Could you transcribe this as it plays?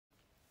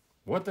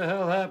What the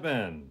hell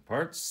happened?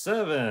 Part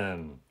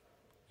 7.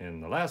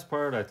 In the last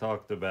part, I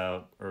talked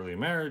about early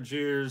marriage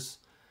years,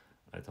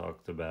 I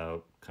talked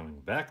about coming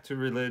back to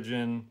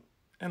religion,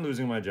 and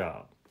losing my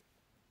job.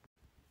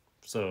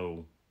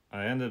 So,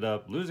 I ended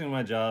up losing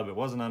my job. It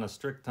wasn't on a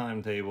strict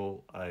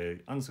timetable. I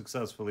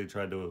unsuccessfully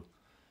tried to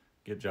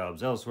get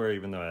jobs elsewhere,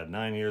 even though I had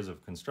 9 years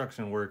of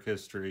construction work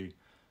history.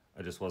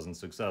 I just wasn't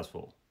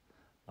successful.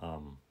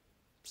 Um,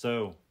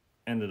 so,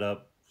 ended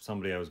up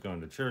somebody I was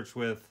going to church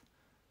with.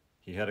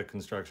 He had a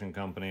construction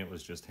company. It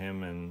was just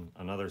him and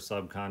another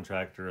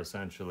subcontractor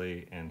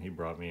essentially, and he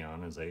brought me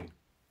on as a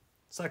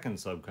second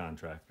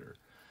subcontractor.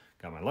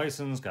 Got my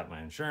license, got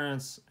my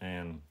insurance,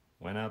 and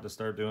went out to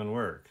start doing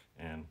work.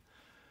 And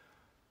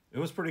it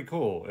was pretty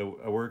cool.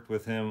 I worked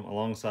with him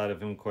alongside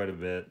of him quite a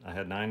bit. I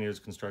had 9 years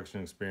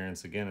construction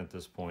experience again at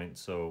this point,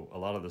 so a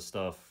lot of the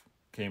stuff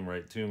came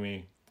right to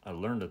me. I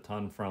learned a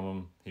ton from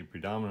him. He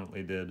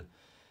predominantly did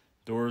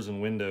doors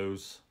and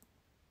windows.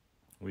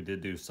 We did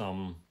do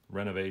some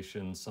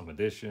renovations, some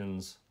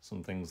additions,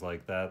 some things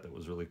like that. That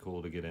was really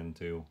cool to get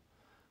into.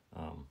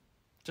 Um,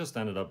 just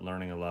ended up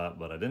learning a lot,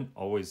 but I didn't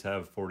always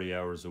have 40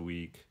 hours a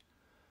week.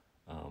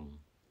 Um,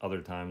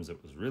 Other times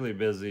it was really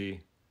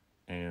busy,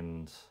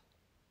 and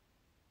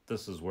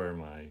this is where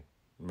my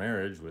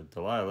marriage with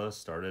Delilah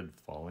started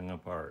falling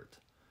apart.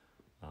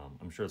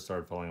 I'm sure it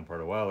started falling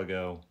apart a while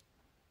ago,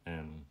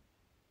 and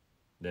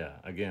yeah,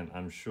 again,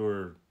 I'm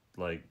sure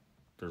like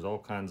there's all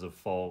kinds of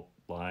fault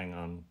lying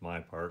on my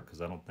part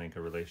because I don't think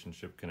a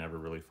relationship can ever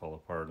really fall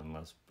apart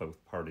unless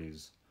both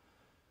parties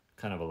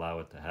kind of allow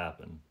it to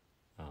happen.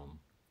 Um,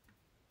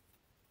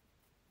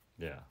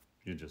 yeah,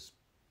 you just,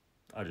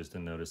 I just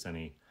didn't notice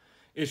any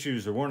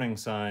issues or warning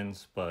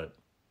signs, but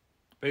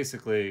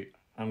basically,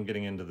 I'm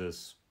getting into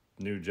this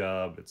new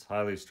job. It's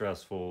highly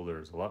stressful.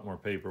 There's a lot more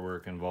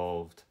paperwork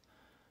involved.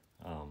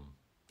 Um,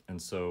 and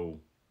so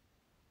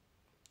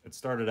it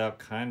started out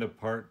kind of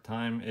part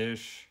time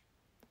ish,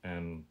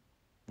 and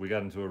we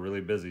got into a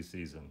really busy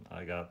season.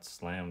 I got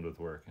slammed with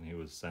work, and he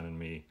was sending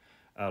me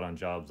out on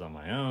jobs on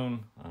my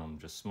own,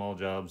 just small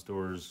jobs,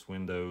 doors,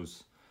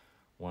 windows,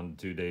 1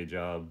 to 2 day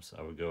jobs.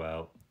 I would go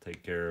out,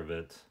 take care of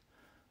it.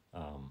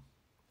 Um,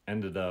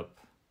 Ended up,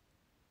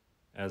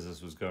 as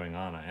this was going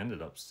on, I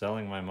ended up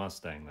selling my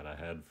Mustang that I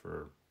had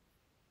for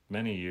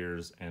many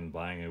years and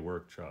buying a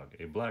work truck,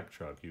 a black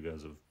truck. You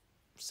guys have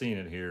seen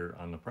it here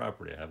on the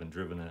property. I haven't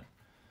driven it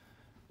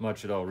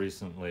much at all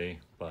recently,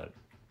 but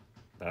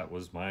that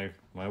was my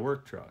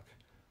work truck.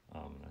 I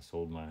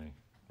sold my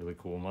really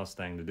cool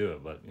Mustang to do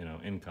it, but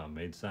income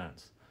made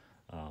sense.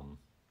 Um,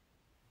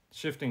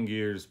 Shifting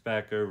gears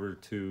back over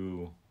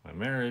to my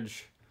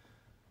marriage,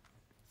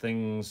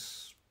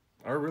 things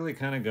are really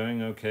kind of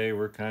going okay.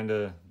 We're kind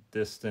of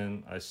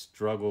distant. I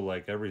struggle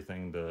like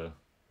everything to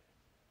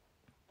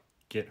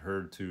get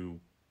her to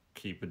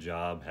keep a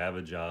job, have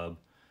a job,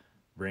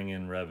 bring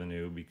in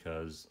revenue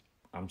because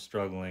I'm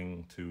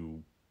struggling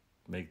to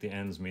make the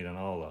ends meet on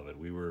all of it.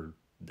 We were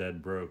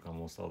dead broke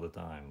almost all the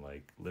time,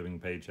 like living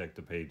paycheck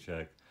to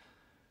paycheck.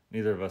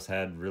 Neither of us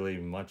had really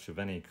much of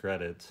any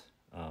credit.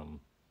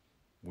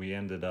 We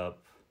ended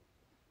up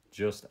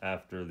just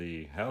after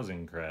the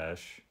housing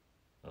crash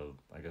of,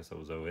 I guess it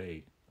was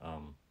 '08.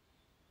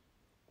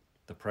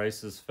 The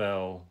prices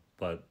fell,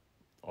 but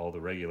all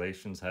the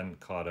regulations hadn't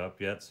caught up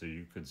yet, so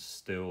you could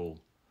still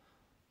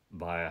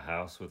buy a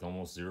house with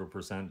almost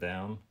 0%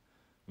 down.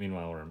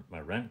 Meanwhile,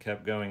 my rent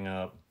kept going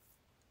up.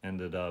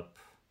 Ended up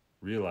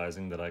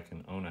realizing that I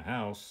can own a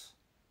house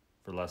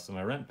for less than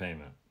my rent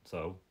payment.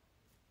 So,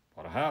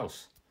 bought a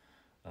house.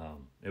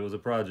 It was a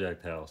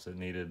project house. It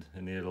needed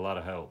a lot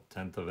of help.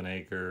 1/10 of an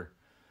acre,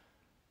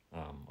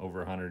 over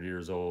 100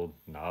 years old,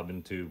 knob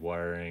and tube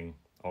wiring,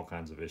 all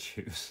kinds of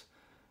issues.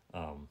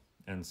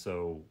 And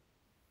so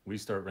we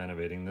start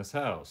renovating this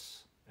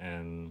house,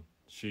 and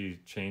she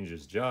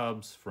changes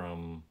jobs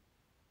from,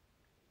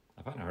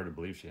 I find it hard to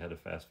believe she had a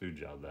fast food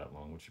job that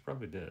long, which she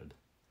probably did.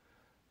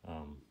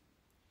 Um,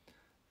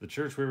 the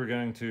church we were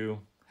going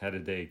to had a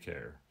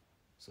daycare,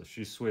 so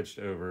she switched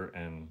over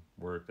and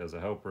worked as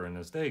a helper in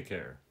this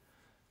daycare,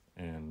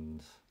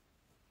 and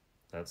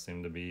that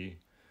seemed to be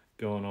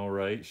going all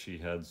right. She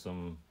had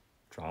some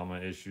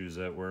trauma issues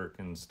at work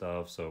and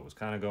stuff, so it was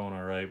kind of going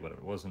all right, but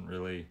it wasn't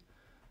really.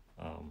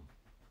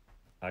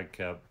 I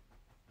kept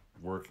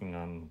working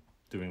on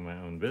doing my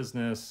own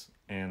business,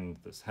 and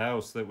this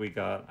house that we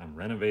got, I'm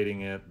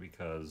renovating it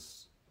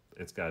because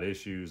it's got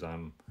issues.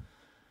 I'm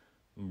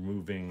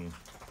moving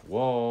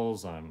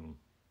walls, I'm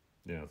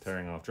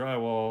tearing off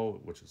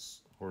drywall, which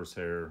is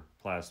horsehair,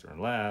 plaster,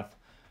 and lath,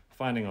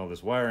 finding all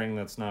this wiring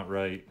that's not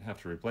right,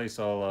 have to replace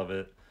all of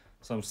it.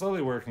 So I'm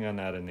slowly working on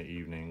that in the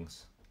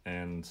evenings,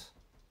 and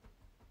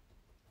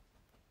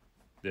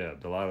yeah,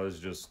 Delilah's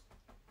just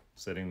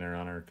sitting there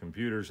on her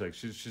computer.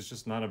 She's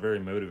just not a very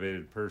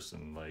motivated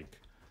person. Like,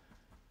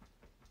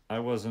 I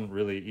wasn't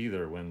really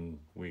either when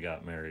we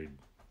got married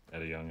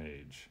at a young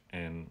age,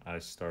 and I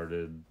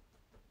started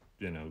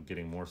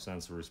getting more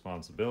sense of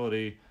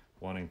responsibility,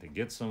 wanting to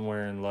get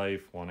somewhere in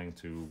life, wanting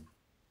to,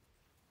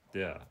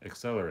 yeah,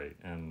 accelerate.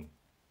 And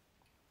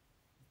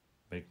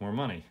make more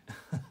money.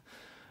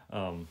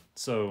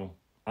 So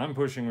I'm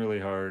pushing really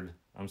hard.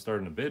 I'm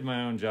starting to bid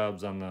my own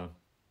jobs on the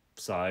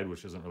side,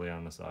 which isn't really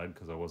on the side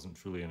because I wasn't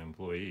truly an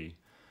employee.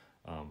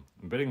 I'm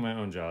bidding my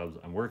own jobs.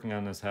 I'm working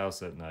on this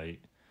house at night,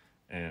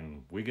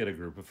 and we get a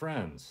group of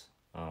friends.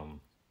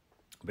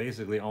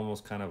 Basically,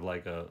 almost kind of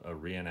like a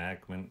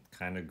reenactment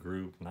kind of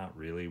group. Not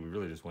really. We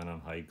really just went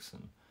on hikes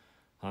and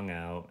hung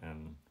out,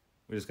 and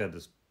we just had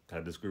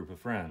this group of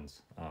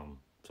friends.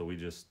 So we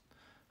just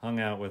hung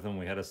out with them.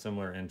 We had a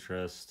similar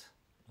interest.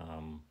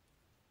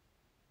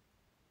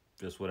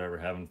 Just whatever,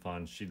 having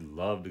fun. She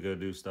loved to go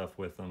do stuff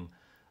with them.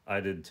 I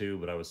did too,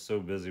 but I was so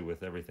busy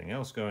with everything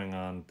else going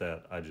on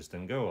that I just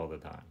didn't go all the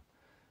time.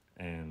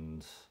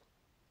 And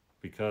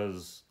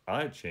because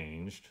I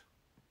changed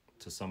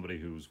to somebody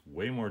who's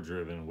way more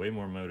driven, way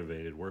more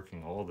motivated,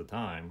 working all the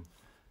time,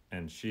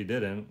 and she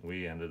didn't,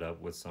 we ended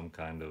up with some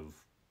kind of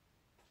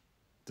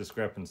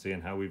discrepancy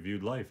in how we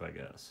viewed life, I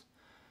guess.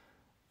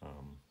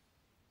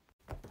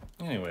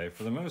 Anyway,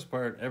 for the most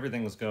part,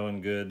 everything's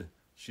going good.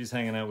 She's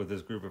hanging out with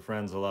this group of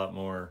friends a lot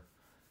more,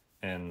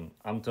 and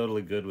I'm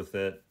totally good with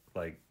it.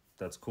 Like,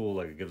 that's cool.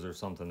 Like, it gives her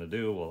something to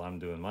do while I'm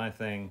doing my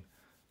thing.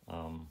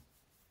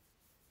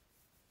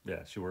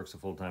 Yeah, she works a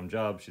full-time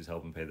job. She's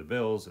helping pay the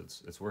bills.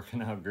 It's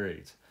working out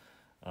great.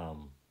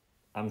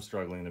 I'm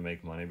struggling to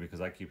make money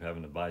because I keep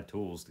having to buy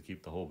tools to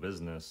keep the whole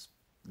business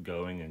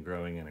going and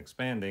growing and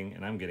expanding,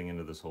 and I'm getting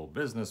into this whole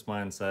business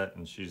mindset,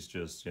 and she's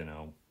just,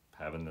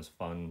 having this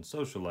fun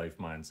social life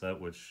mindset,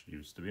 which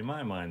used to be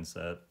my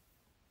mindset,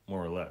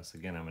 more or less.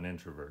 Again, I'm an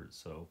introvert,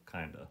 so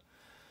kinda.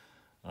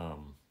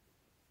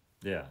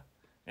 Yeah.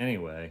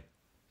 Anyway,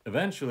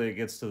 eventually it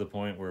gets to the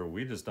point where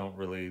we just don't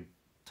really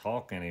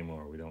talk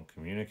anymore. We don't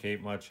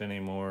communicate much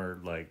anymore.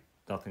 Like,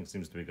 nothing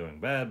seems to be going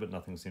bad, but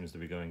nothing seems to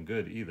be going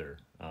good either.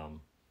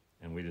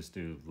 And we just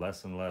do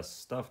less and less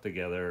stuff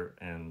together.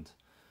 And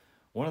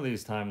one of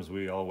these times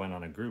we all went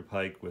on a group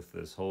hike with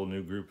this whole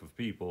new group of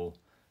people,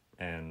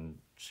 and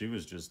she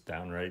was just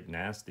downright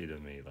nasty to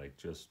me, like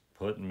just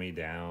putting me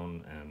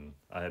down, and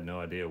I had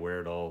no idea where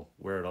it all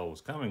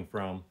was coming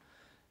from.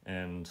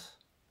 And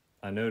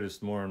I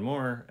noticed more and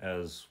more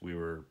as we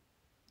were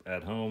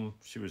at home,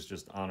 she was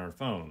just on her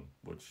phone,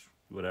 which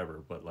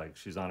whatever, but like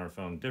she's on her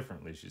phone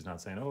differently. She's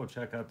not saying, oh,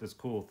 check out this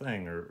cool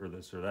thing or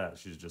this or that.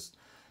 She's just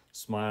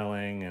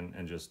smiling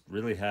and just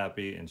really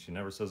happy, and she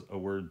never says a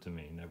word to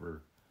me.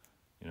 Never,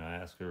 I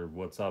ask her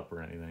what's up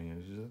or anything,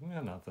 and she's like,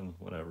 yeah, nothing,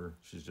 whatever.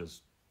 She's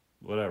just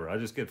whatever. I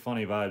just get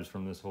funny vibes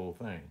from this whole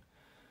thing.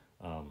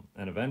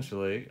 And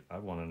eventually I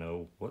want to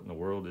know what in the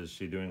world is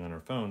she doing on her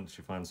phone that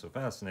she finds so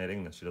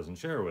fascinating that she doesn't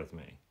share with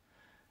me.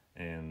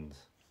 And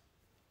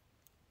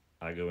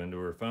I go into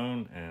her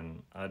phone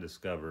and I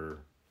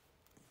discover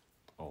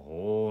a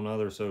whole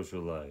nother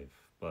social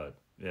life. But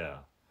yeah,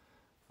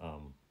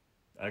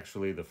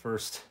 actually the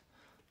first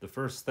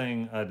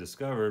thing I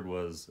discovered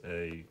was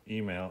a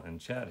email and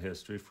chat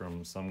history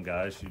from some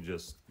guy she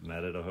just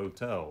met at a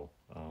hotel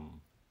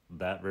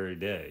that very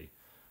day,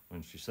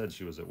 when she said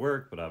she was at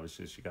work, but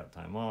obviously she got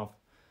time off,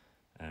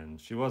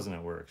 and she wasn't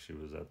at work. She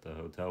was at the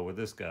hotel with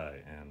this guy,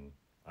 and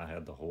I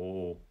had the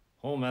whole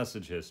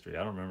message history.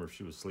 I don't remember if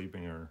she was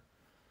sleeping or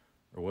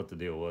what the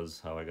deal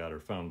was, how I got her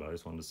phone, but I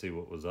just wanted to see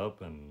what was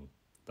up, and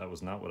that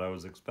was not what I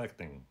was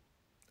expecting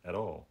at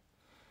all.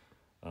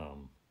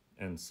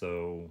 And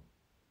so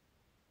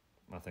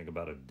I think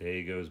about a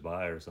day goes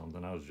by or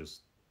something. I was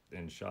just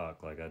in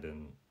shock, like I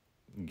didn't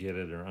get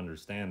it or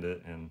understand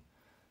it. And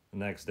the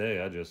next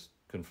day I just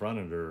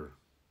confronted her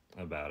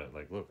about it.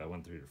 Like, look, I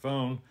went through your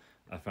phone.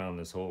 I found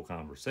this whole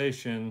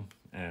conversation,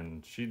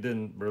 and she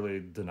didn't really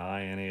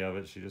deny any of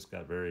it. She just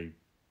got very,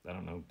 I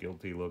don't know,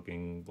 guilty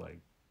looking, like,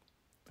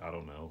 I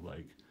don't know,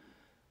 like,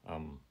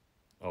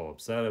 all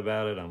upset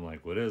about it. I'm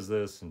like, what is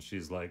this? And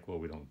she's like, well,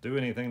 we don't do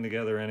anything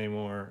together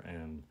anymore.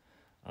 And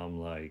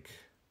I'm like,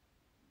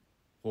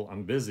 well,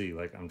 I'm busy.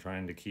 Like, I'm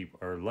trying to keep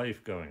our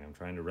life going. I'm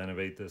trying to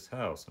renovate this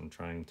house. I'm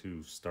trying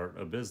to start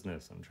a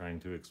business. I'm trying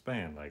to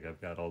expand. Like, I've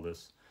got all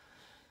this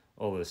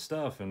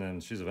stuff. And then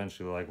she's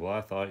eventually like, well,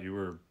 I thought you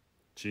were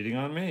cheating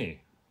on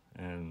me.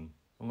 And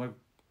I'm like,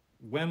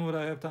 when would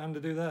I have time to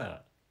do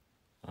that?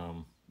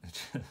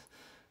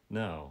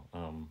 No.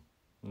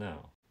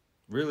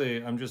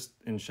 Really, I'm just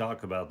in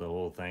shock about the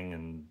whole thing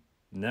and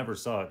never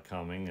saw it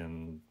coming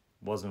and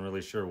wasn't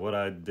really sure what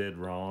I did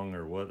wrong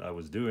or what I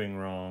was doing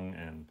wrong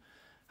and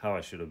how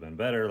I should have been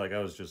better. Like,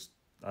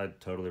 I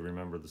totally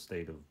remember the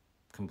state of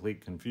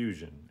complete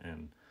confusion.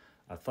 And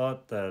I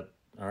thought that,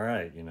 all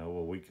right,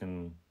 well, we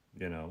can,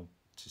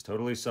 she's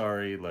totally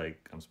sorry.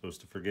 Like, I'm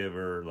supposed to forgive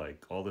her.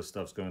 Like, all this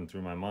stuff's going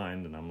through my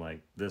mind. And I'm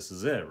like, this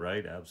is it,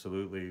 right?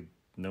 Absolutely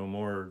no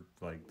more.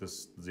 Like,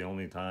 this is the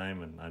only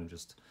time. And I'm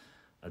just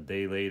a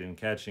day late in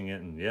catching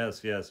it. And yes,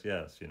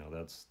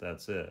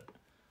 that's it.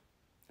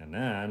 And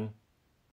then